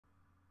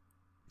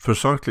For a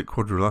cyclic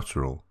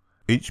quadrilateral,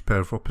 each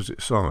pair of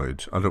opposite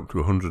sides add up to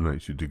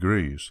 180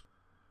 degrees.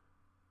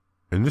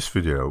 In this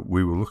video,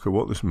 we will look at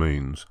what this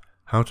means,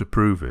 how to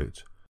prove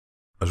it,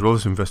 as well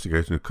as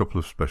investigating a couple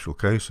of special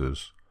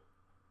cases.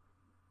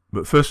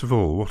 But first of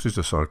all, what is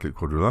a cyclic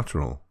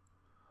quadrilateral?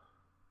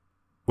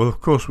 Well,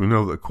 of course we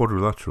know that a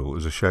quadrilateral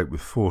is a shape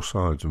with 4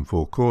 sides and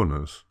 4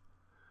 corners.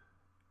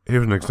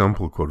 Here's an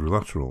example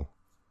quadrilateral.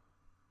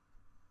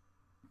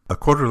 A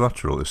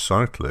quadrilateral is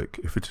cyclic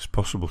if it is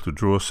possible to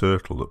draw a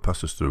circle that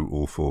passes through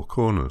all 4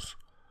 corners.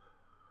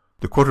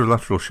 The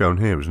quadrilateral shown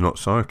here is not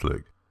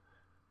cyclic.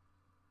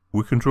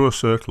 We can draw a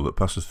circle that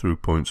passes through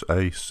points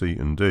A, C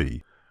and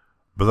D,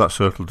 but that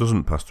circle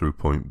doesn't pass through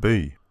point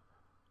B.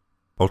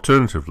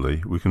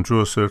 Alternatively, we can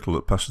draw a circle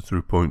that passes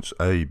through points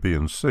A, B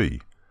and C,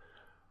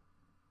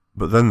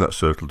 but then that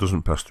circle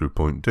doesn't pass through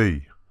point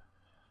D.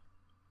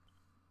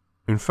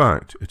 In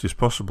fact, it is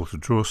possible to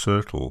draw a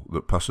circle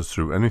that passes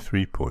through any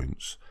 3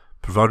 points,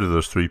 provided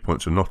those 3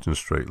 points are not in a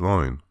straight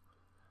line.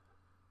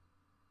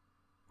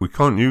 We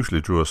can't usually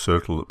draw a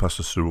circle that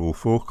passes through all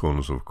 4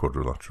 corners of a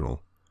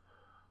quadrilateral.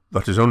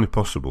 That is only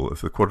possible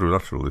if the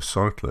quadrilateral is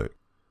cyclic.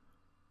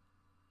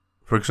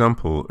 For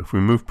example, if we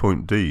move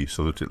point D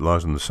so that it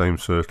lies in the same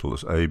circle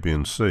as A, B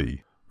and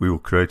C, we will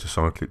create a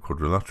cyclic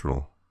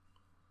quadrilateral.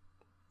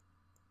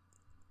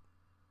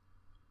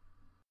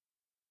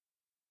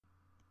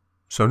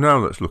 So now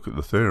let's look at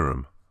the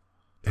theorem.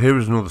 Here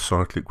is another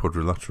cyclic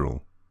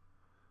quadrilateral.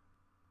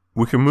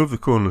 We can move the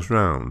corners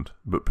round,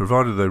 but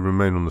provided they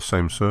remain on the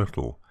same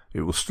circle,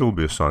 it will still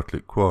be a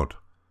cyclic quad.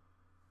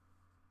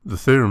 The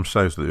theorem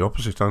says that the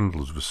opposite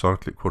angles of a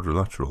cyclic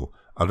quadrilateral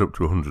add up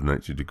to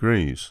 180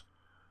 degrees.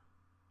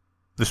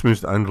 This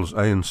means that angles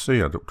A and C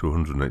add up to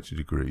 180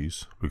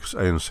 degrees, because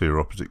A and C are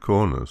opposite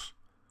corners.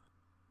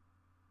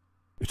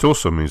 It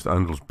also means that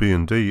angles B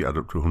and D add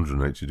up to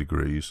 180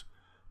 degrees,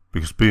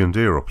 because B and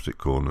D are opposite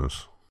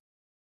corners.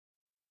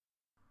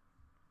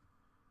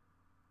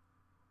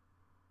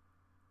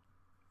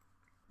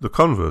 The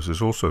converse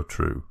is also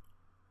true.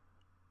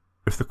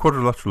 If the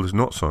quadrilateral is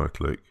not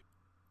cyclic,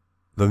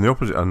 then the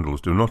opposite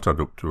angles do not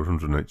add up to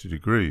 180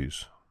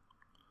 degrees.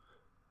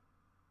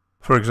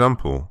 For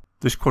example,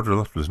 this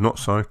quadrilateral is not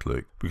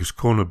cyclic because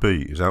corner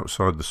B is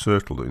outside the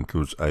circle that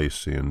includes A,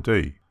 C and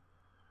D.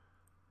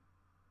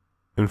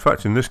 In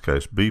fact, in this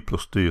case, B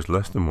plus D is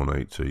less than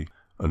 180,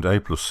 and A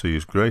plus C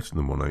is greater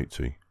than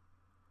 180.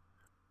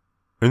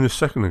 In this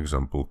second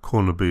example,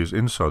 corner B is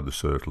inside the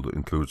circle that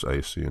includes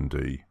A, C and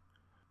D.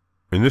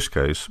 In this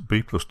case,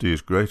 B plus D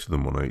is greater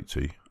than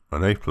 180,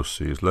 and A plus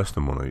C is less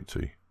than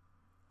 180.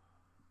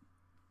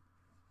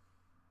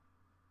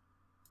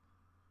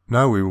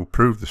 Now we will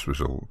prove this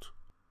result.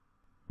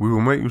 We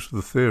will make use of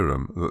the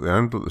theorem that the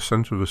angle at the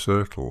centre of a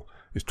circle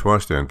is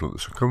twice the angle at the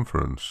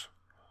circumference.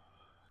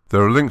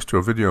 There are links to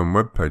a video and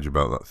web page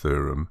about that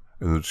theorem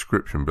in the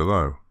description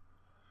below.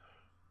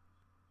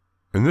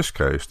 In this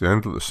case, the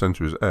angle at the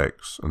centre is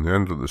x and the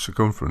angle at the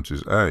circumference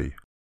is a,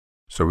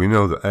 so we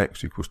know that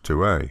x equals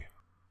 2a.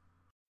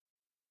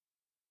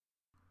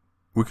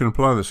 We can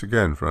apply this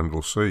again for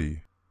angle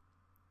C.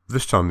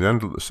 This time the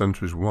angle at the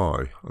centre is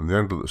y and the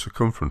angle at the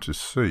circumference is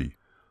c,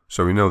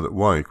 so we know that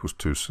y equals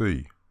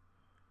 2c.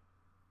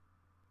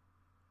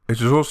 It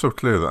is also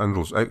clear that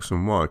angles x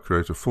and y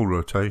create a full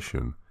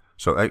rotation,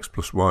 so x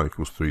plus y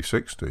equals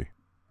 360.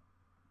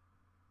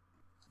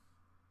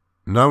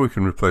 Now we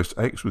can replace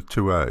x with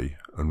 2a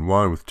and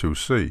y with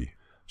 2c,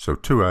 so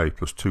 2a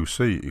plus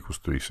 2c equals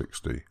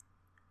 360.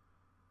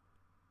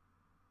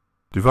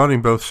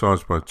 Dividing both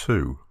sides by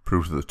 2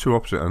 proves that the two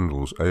opposite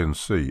angles a and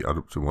c add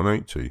up to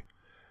 180,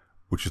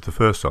 which is the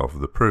first half of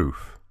the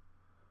proof.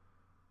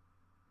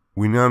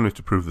 We now need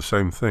to prove the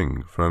same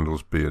thing for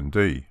angles b and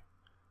d.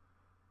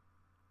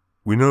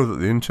 We know that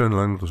the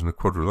internal angles in a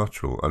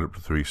quadrilateral add up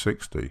to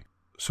 360,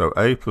 so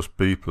a plus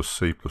b plus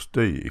c plus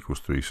d equals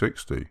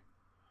 360.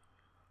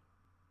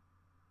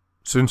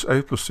 Since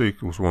a plus c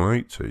equals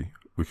 180,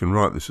 we can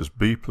write this as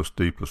b plus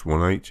d plus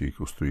 180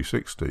 equals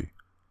 360.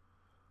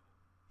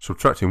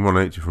 Subtracting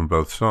 180 from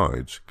both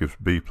sides gives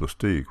b plus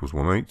d equals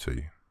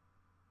 180.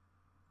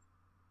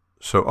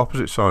 So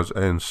opposite sides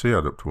a and c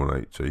add up to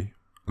 180,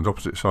 and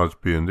opposite sides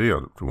b and d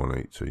add up to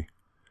 180,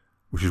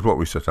 which is what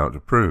we set out to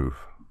prove.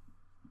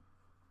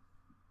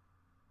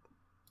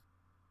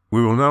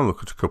 We will now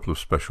look at a couple of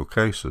special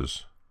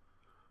cases.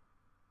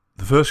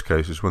 The first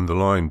case is when the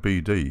line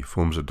BD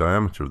forms a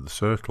diameter of the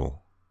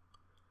circle.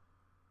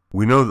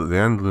 We know that the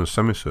angle in a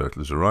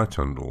semicircle is a right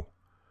angle.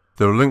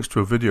 There are links to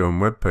a video and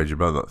web page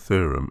about that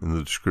theorem in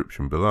the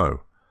description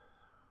below.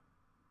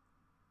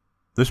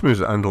 This means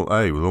that angle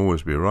A will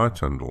always be a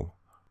right angle,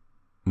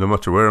 no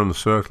matter where on the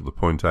circle the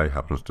point A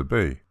happens to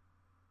be.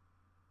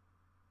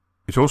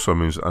 It also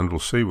means that angle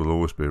C will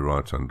always be a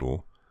right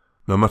angle,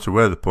 no matter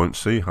where the point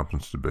C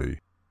happens to be.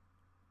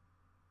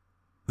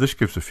 This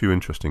gives a few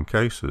interesting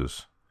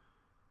cases.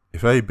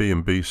 If AB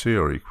and BC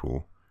are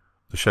equal,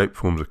 the shape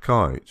forms a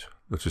kite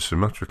that is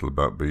symmetrical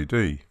about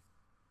BD.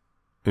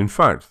 In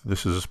fact,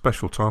 this is a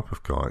special type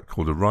of kite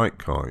called a right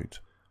kite,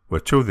 where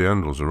two of the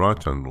angles are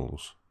right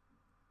angles.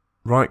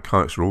 Right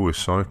kites are always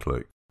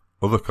cyclic,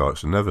 other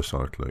kites are never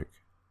cyclic.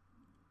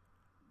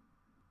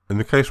 In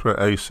the case where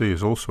AC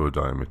is also a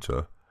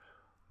diameter,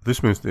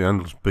 this means the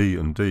angles B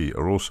and D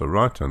are also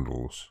right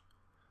angles.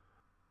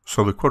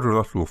 So the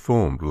quadrilateral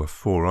formed will have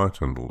 4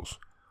 right angles,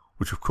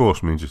 which of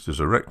course means it is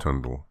a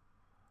rectangle.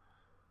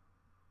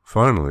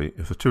 Finally,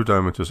 if the two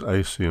diameters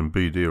AC and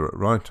BD are at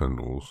right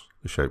angles,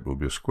 the shape will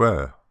be a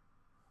square.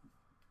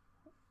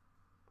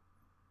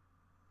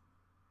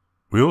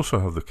 We also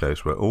have the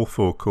case where all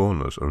 4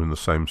 corners are in the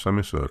same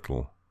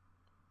semicircle.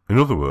 In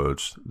other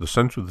words, the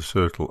centre of the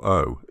circle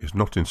O is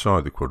not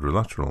inside the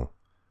quadrilateral.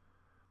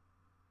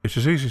 It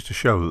is easy to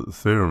show that the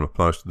theorem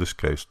applies to this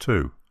case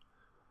too.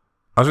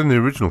 As in the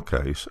original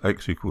case,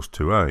 x equals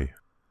 2a.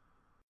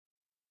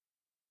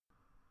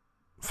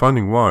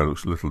 Finding y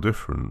looks a little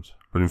different,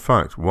 but in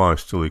fact y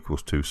still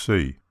equals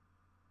 2c.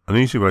 An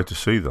easy way to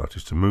see that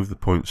is to move the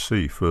point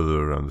C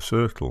further around the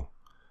circle.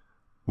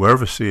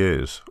 Wherever C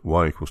is,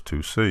 y equals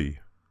 2c.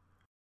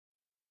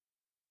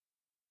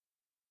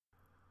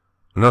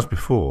 And as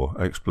before,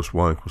 x plus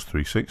y equals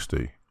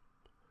 360.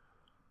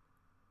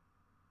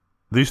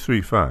 These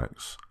 3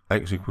 facts,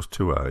 x equals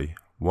 2a,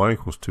 y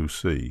equals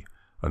 2c,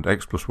 and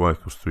x plus y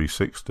equals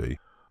 360,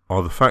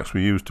 are the facts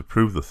we used to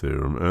prove the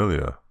theorem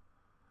earlier.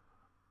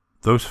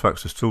 Those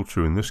facts are still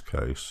true in this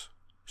case,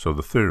 so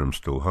the theorem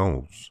still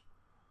holds.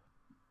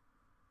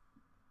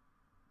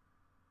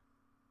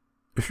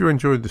 If you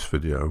enjoyed this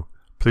video,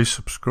 please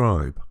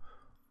subscribe,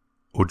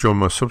 or join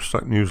my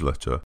Substack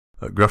newsletter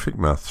at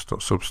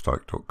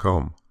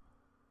graphicmaths.substack.com.